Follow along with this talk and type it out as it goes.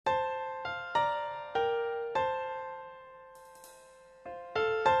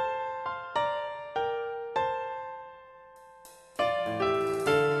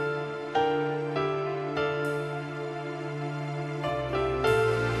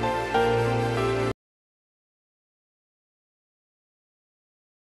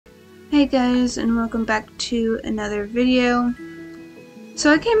Hey guys, and welcome back to another video. So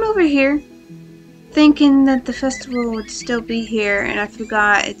I came over here thinking that the festival would still be here, and I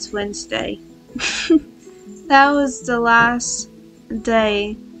forgot it's Wednesday. That was the last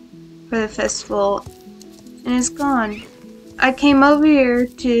day for the festival, and it's gone. I came over here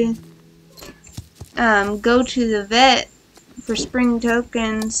to go to the vet for spring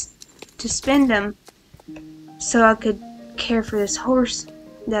tokens to spend them so I could care for this horse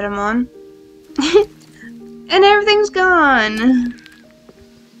that I'm on. And everything's gone.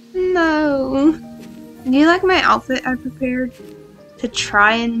 No. Do you like my outfit I prepared to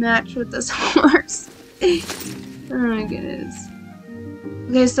try and match with this horse? Oh my goodness.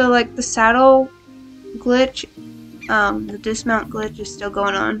 Okay, so like the saddle glitch, the dismount glitch is still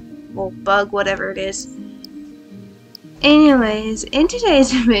going on. Well, bug, whatever it is. Anyways, in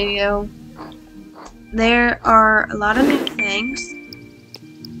today's video, there are a lot of new things.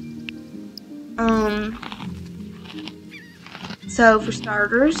 So for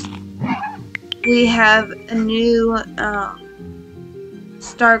starters, we have a new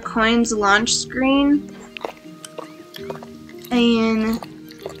Star Coins launch screen, and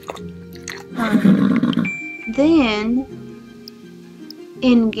then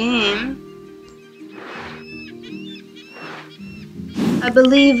in game, I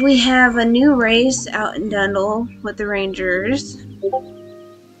believe we have a new race out in Dundull with the Rangers.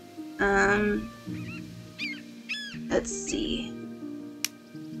 Let's see.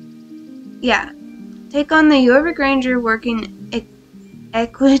 Yeah, take on the Yorvik Ranger working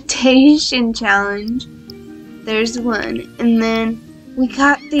equitation challenge. There's one, and then we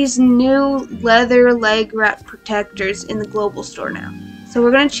got these new leather leg wrap protectors in the global store now. So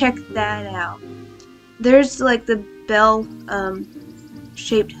we're gonna check that out. There's like the bell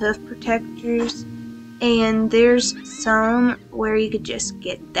shaped hoof protectors, and there's some where you could just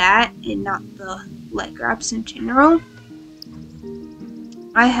get that and not the leg wraps in general.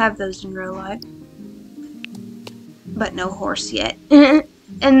 I have those in real life, but no horse yet. And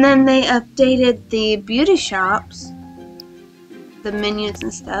then they updated the beauty shops, the menus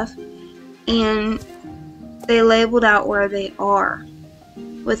and stuff, and they labeled out where they are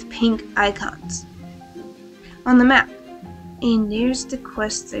with pink icons on the map. And there's the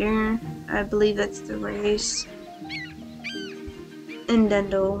quest there. I believe that's the race. And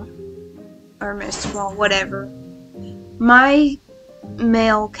Dundull, or Mistwall, whatever. My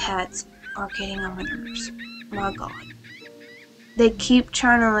male cats are getting on my nerves. My god. They keep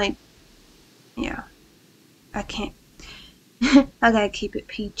trying to, like, yeah. I can't. I gotta keep it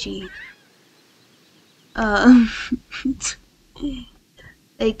PG.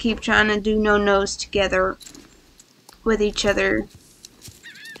 They keep trying to do no-nos together with each other.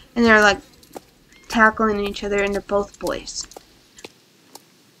 And they're, like, tackling each other, and they're both boys.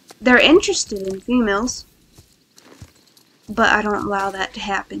 They're interested in females, but I don't allow that to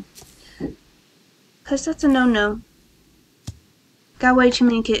happen, 'cause that's a no-no. Got way too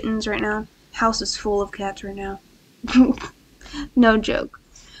many kittens right now. House is full of cats right now. No joke.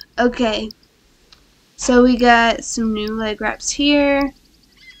 Okay, so we got some new leg wraps here.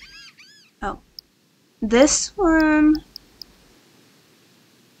 Oh, this one.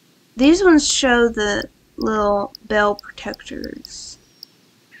 These ones show the little bell protectors.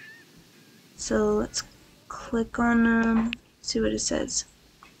 So let's click on them, see what it says.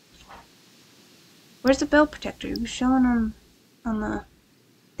 Where's the bell protector? It was showing on the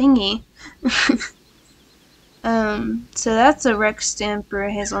thingy. So that's a Rex Stamper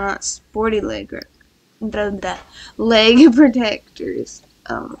Hazelnut Sporty leg protectors.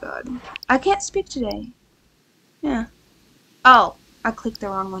 Oh my god. I can't speak today. Yeah. Oh, I clicked the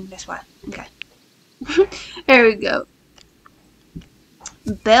wrong one. That's why. Okay. There we go.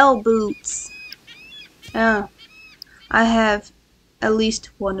 Bell boots. Oh, I have at least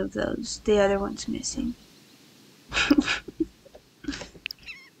one of those. The other one's missing.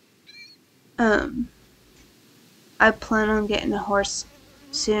 I plan on getting a horse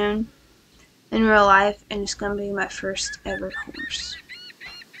soon in real life, and it's gonna be my first ever horse.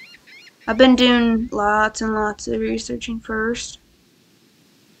 I've been doing lots and lots of researching first.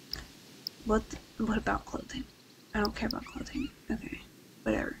 What about clothing? I don't care about clothing. Okay,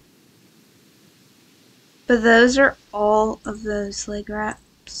 whatever. But those are all of those leg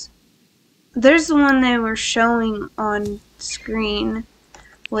wraps. There's the one they were showing on screen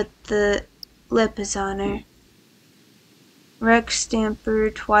with the lip designer. Rex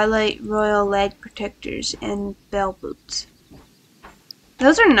Stamper Twilight Royal leg protectors and bell boots.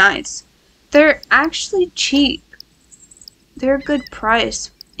 Those are nice. They're actually cheap. They're a good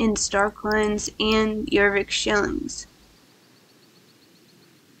price in Star Coins and Yorvik shillings.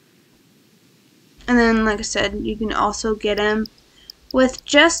 And then, like I said, you can also get them with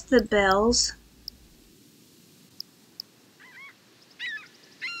just the bells.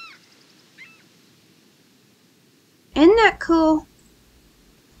 Isn't that cool?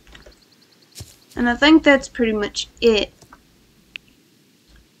 And I think that's pretty much it.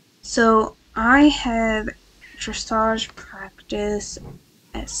 So I have dressage practice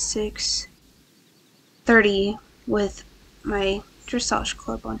at 6:30 with my dressage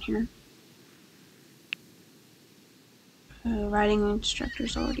club on here. Riding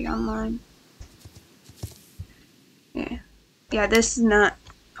instructor's already online. Yeah, this is not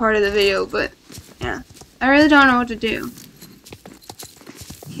part of the video, but yeah. I really don't know what to do.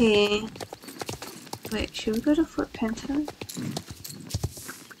 Okay. Wait, should we go to Fort Pinto?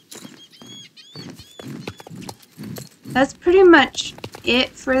 That's pretty much it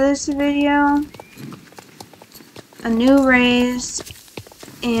for this video. A new race,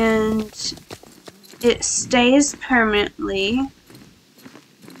 and it stays permanently.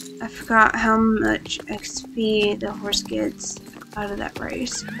 I forgot how much XP the horse gets out of that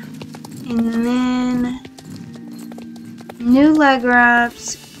race. And then new leg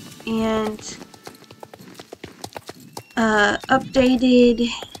wraps and updated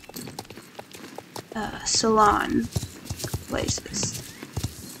salon places.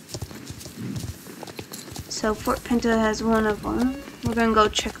 So Fort Pinto has one of them. We're gonna go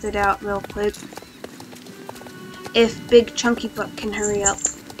check that out real quick. If Big Chunky Butt can hurry up.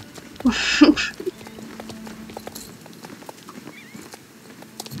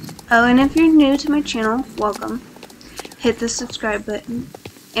 Oh, and if you're new to my channel, welcome. Hit the subscribe button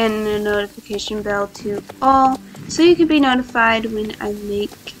and the notification bell to all so you can be notified when I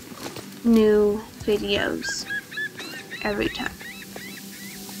make new videos every time.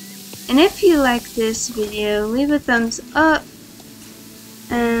 And if you like this video, leave a thumbs up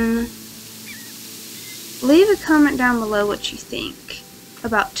and leave a comment down below what you think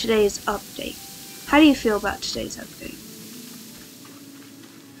about today's update. How do you feel about today's update?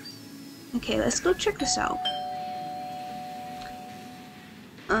 Okay, let's go check this out.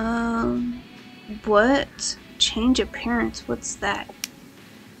 What? Change appearance, what's that?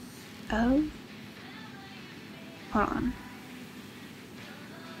 Oh? Hold on.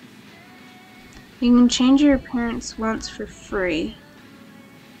 You can change your appearance once for free.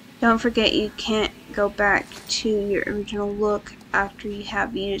 Don't forget you can't go back to your original look after you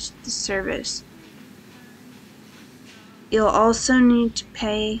have used the service. You'll also need to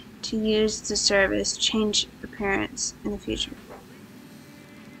pay to use the service change appearance in the future.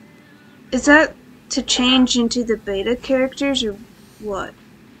 Is that to change into the beta characters or what?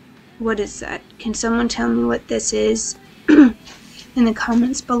 What is that? Can someone tell me what this is in the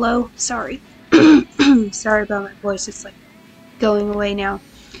comments below? Sorry. Sorry about my voice, it's like going away now.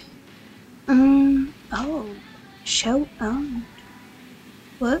 Oh. Show owned.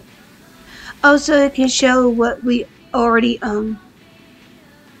 What? Oh, so it can show what we already own.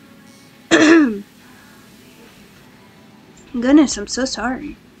 Goodness, I'm so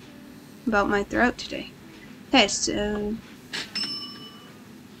sorry about my throat today. Okay, so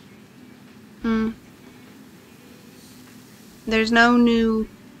there's no new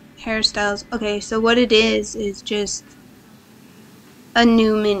hairstyles. Okay, so what it is just a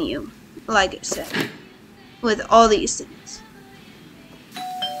new menu, like it said, with all these things.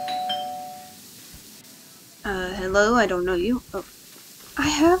 Hello, I don't know you. Oh, I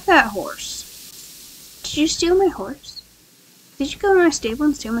have that horse. Did you steal my horse? Did you go to my stable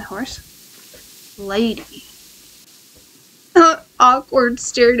and steal my horse? Lady. Awkward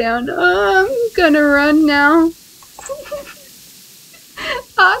stare down. Oh, I'm gonna run now.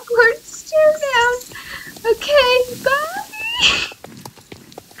 Awkward stare down. Okay, bye.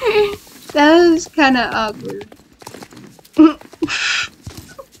 That was kind of awkward.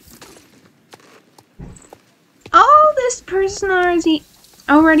 Oh, this person already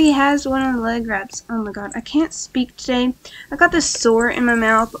has one of the leg wraps. Oh my god, I can't speak today. I got this sore in my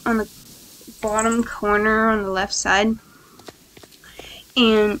mouth on the bottom corner on the left side.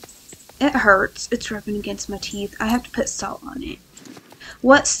 And it hurts. It's rubbing against my teeth. I have to put salt on it.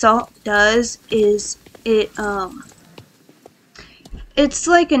 What salt does is it's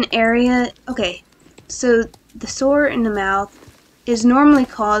like an area. Okay, so the sore in the mouth is normally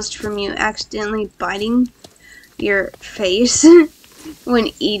caused from you accidentally biting your face when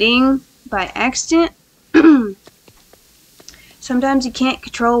eating by accident. Sometimes you can't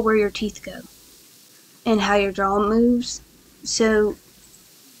control where your teeth go and how your jaw moves. So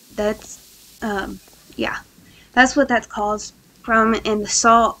that's yeah, that's what that's caused from, and the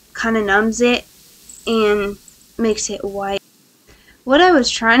salt kind of numbs it and makes it white. what I was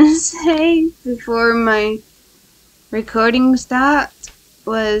trying to say before my recording stopped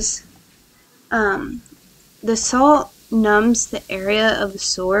was the salt numbs the area of the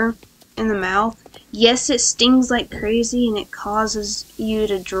sore in the mouth. Yes, it stings like crazy and it causes you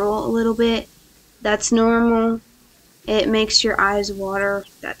to drool a little bit. That's normal. It makes your eyes water.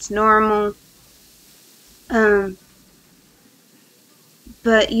 That's normal.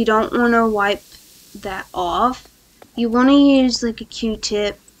 But you don't want to wipe that off. You want to use like a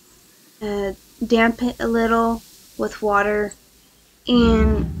Q-tip, damp it a little with water,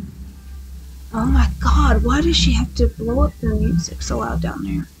 and oh my god, why does she have to blow up the music so loud down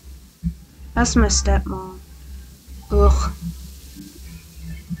there? That's my stepmom. Ugh.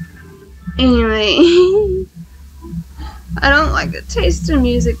 Anyway, I don't like the taste of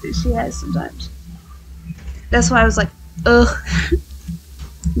music that she has sometimes. That's why I was like, ugh.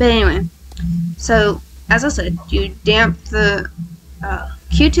 But anyway, so as I said, you damp the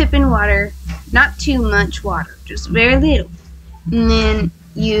Q-tip in water, not too much water, just very little. And then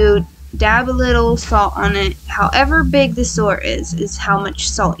you dab a little salt on it. However big the sore is how much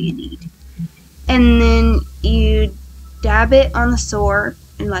salt you need. And then you dab it on the sore,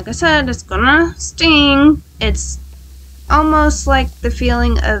 and like I said, it's gonna sting. It's almost like the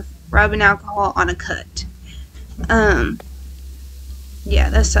feeling of rubbing alcohol on a cut. Yeah,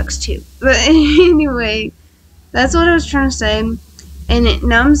 that sucks too. But anyway, that's what I was trying to say. And it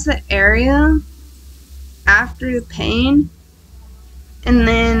numbs the area after the pain, and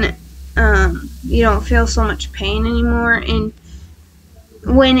then you don't feel so much pain anymore. And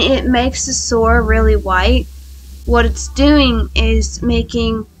when it makes the sore really white, what it's doing is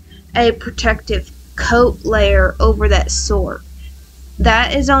making a protective coat layer over that sore.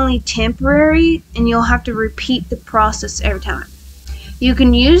 That is only temporary, and you'll have to repeat the process every time. You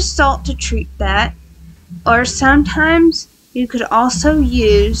can use salt to treat that, or sometimes you could also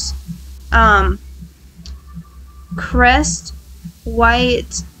use Crest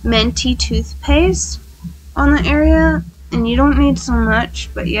white minty toothpaste on the area, and you don't need so much,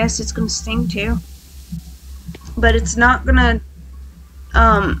 but yes, it's gonna sting too. But it's not gonna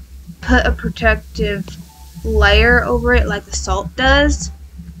put a protective layer over it like the salt does.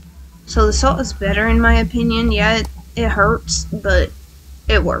 So the salt is better in my opinion. Yeah, it hurts, but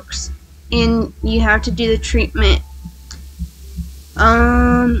it works. And you have to do the treatment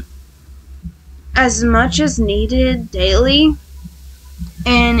as much as needed daily,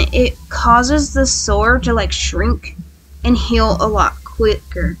 and it causes the sore to like shrink and heal a lot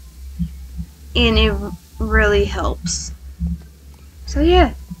quicker, and it really helps. So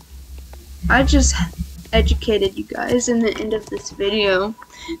yeah, I just educated you guys in the end of this video,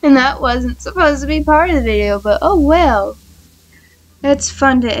 and that wasn't supposed to be part of the video, but oh well. It's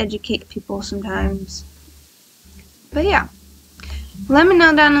fun to educate people sometimes. But yeah, let me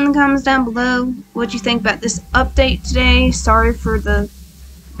know down in the comments down below what you think about this update today. Sorry for the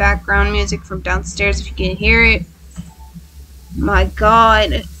background music from downstairs if you can hear it. My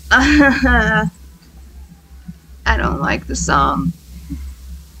god. I don't like the song.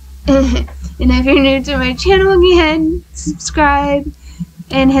 And if you're new to my channel again, subscribe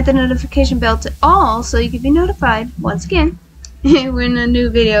and hit the notification bell to all so you can be notified once again when a new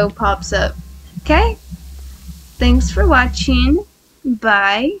video pops up. Okay? Thanks for watching.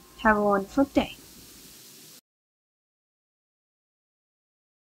 Bye. Have a wonderful day.